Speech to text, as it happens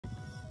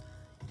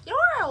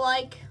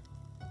like?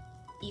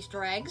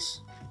 Easter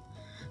eggs.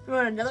 You know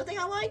another thing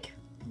I like?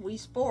 Wii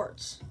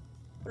Sports.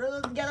 Put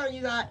it together,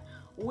 you got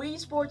Wii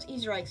Sports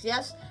Easter eggs.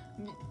 Yes,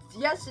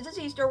 it's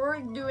Easter. We're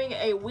doing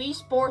a Wii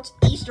Sports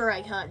Easter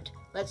egg hunt.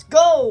 Let's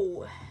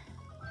go!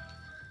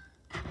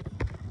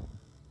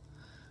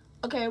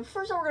 Okay,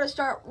 first we're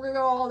gonna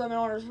go all of them in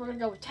orders. We're gonna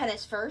go with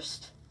tennis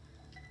first.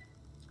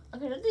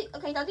 Okay,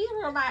 now these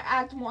are not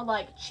act more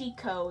like cheat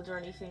codes or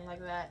anything like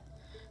that.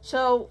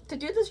 So to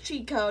do this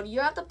cheat code, you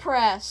have to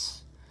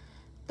press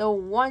the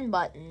 1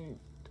 button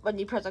when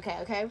you press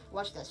okay.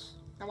 Watch this.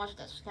 Now watch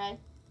this, okay?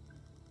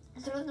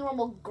 Instead of the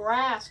normal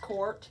grass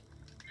court,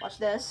 watch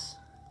this.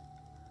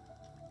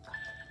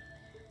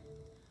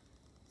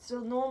 Instead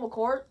of the normal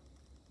court.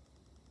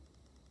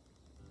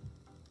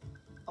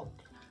 Oh.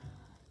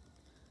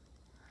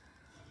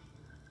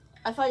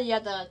 I thought you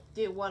had to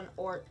do 1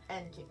 or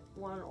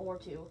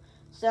 2.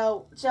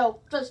 So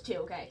just 2,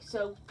 okay.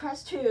 So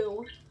press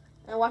 2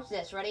 and watch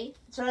this, ready?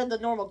 Instead of the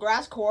normal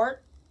grass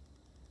court,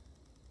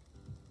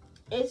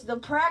 it's the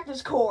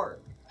practice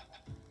court.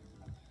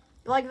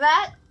 Like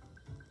that?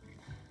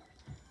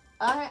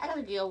 I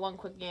gotta do one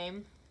quick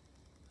game.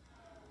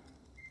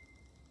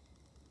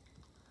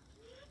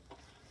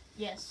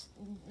 Yes.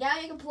 Now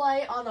you can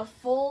play on a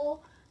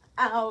full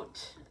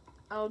out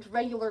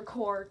regular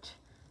court.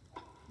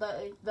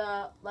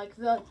 The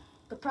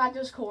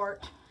practice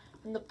court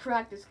and the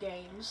practice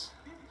games.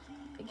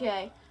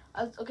 Okay.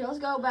 Okay, let's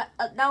go back.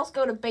 Now let's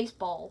go to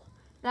baseball.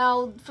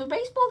 Now for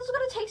baseball, this is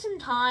gonna take some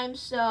time,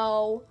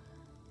 so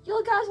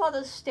you guys want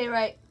to stay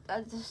right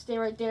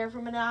there for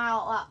a minute.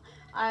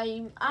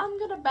 I'm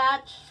gonna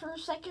bat for a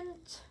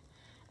second,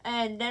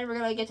 and then we're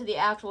gonna get to the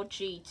actual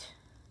cheat.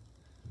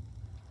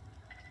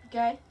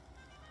 Okay.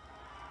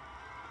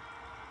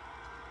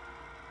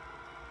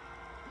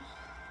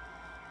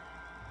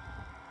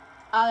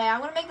 Okay,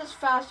 I'm gonna make this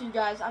fast, you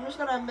guys. I'm just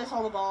gonna miss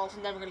all the balls,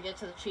 and then we're gonna get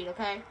to the cheat.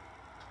 Okay.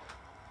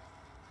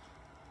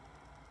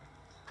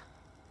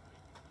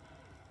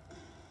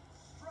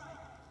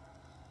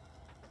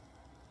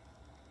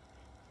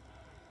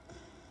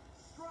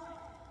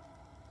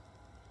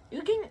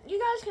 You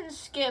guys can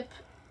skip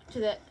to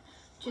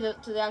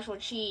the actual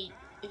cheat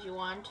if you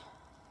want.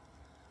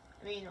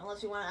 I mean,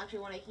 unless you actually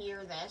want to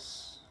hear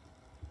this.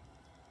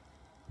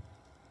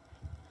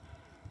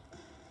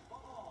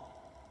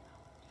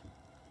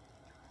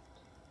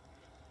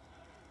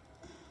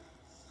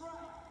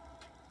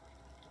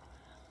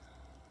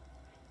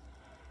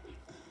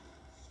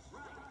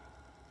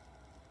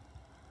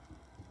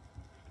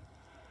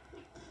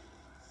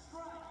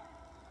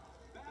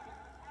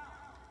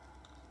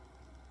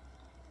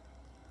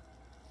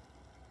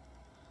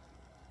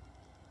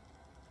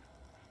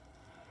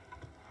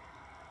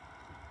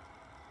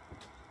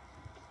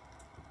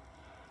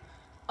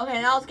 Okay,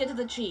 now let's get to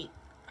the cheat.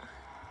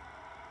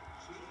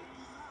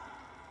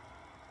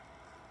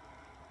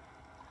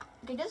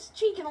 Okay, this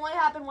cheat can only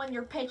happen when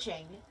you're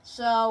pitching.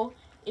 So,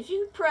 if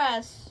you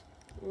press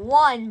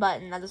 1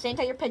 button at the same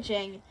time you're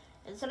pitching,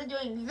 instead of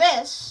doing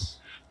this,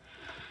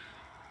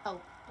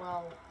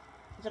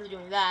 instead of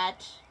doing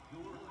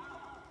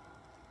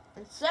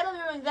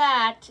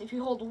that, if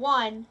you hold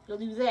 1, you'll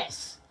do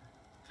this.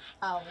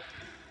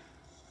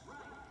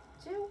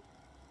 2.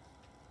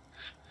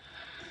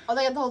 Oh,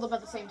 they have to hold them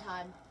at the same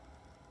time.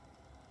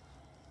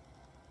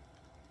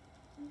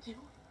 2.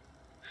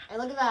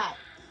 And look at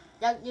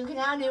that. You can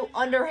now do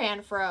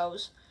underhand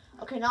throws.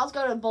 Okay, now let's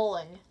go to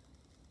bowling.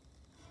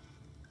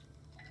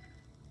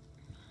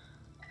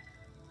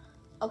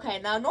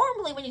 Okay, now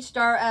normally when you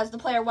start as the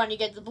player 1, you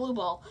get the blue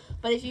ball.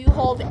 But if you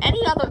hold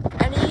any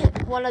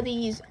one of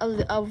these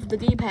of the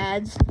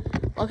D-pads,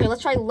 okay,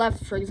 let's try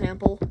left for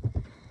example.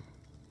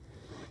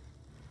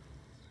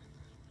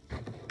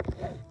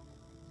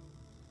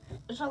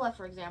 Let's try left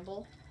for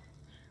example.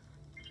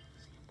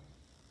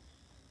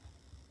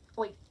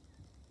 Wait.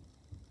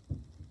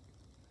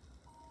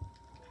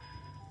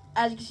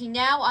 As you can see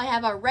now, I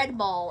have a red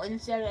ball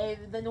instead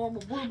of the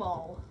normal blue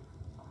ball.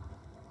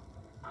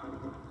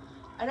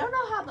 I don't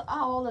know how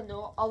all the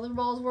other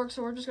balls work,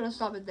 so we're just gonna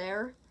stop it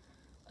there.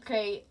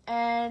 Okay,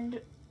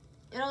 and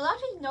there's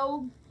actually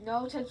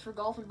no tips for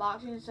golf and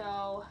boxing,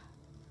 so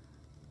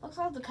looks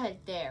like I have to cut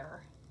it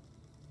there.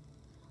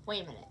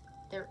 Wait a minute,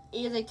 there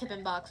is a tip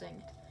in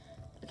boxing.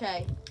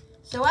 Okay,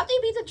 so after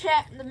you beat the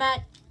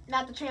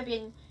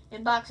champion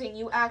in boxing,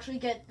 you actually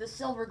get the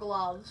silver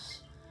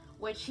gloves,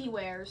 which he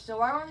wears.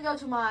 So I'm gonna go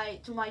to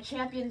my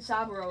champion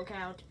Saburo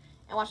account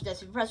and watch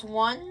this. If you press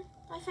 1,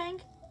 I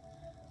think.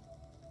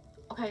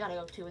 Okay, I gotta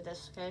go 2 with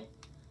this. Okay,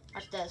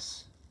 watch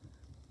this.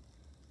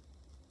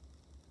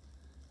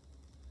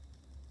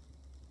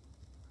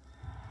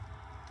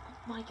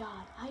 Oh my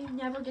God, I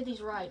never get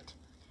these right.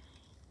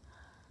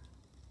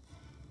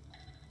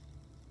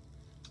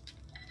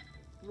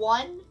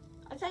 1,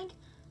 I think.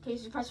 Okay,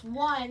 so you press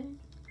 1.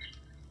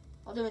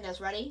 I'm doing this.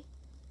 Ready?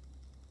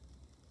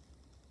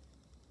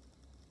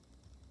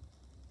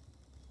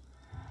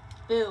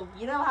 Boom.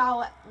 You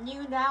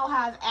now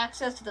have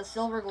access to the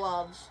silver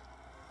gloves.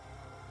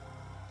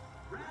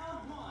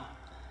 Round 1.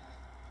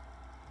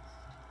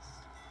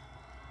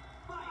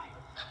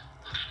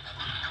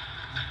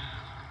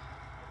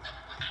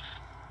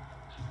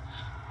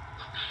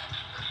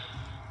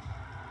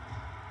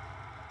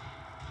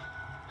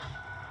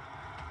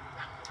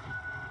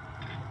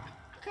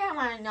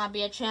 might not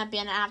be a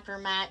champion after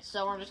match,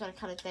 so we're just gonna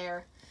cut it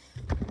there.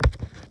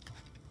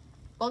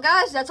 Well,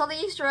 guys, that's all the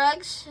Easter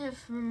eggs.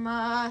 If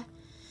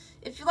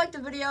you liked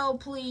the video,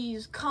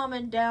 please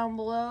comment down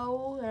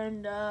below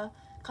and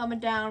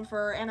comment down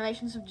for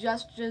animation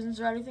suggestions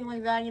or anything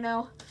like that. You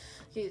know.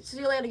 Okay, see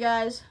you later,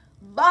 guys.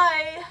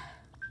 Bye.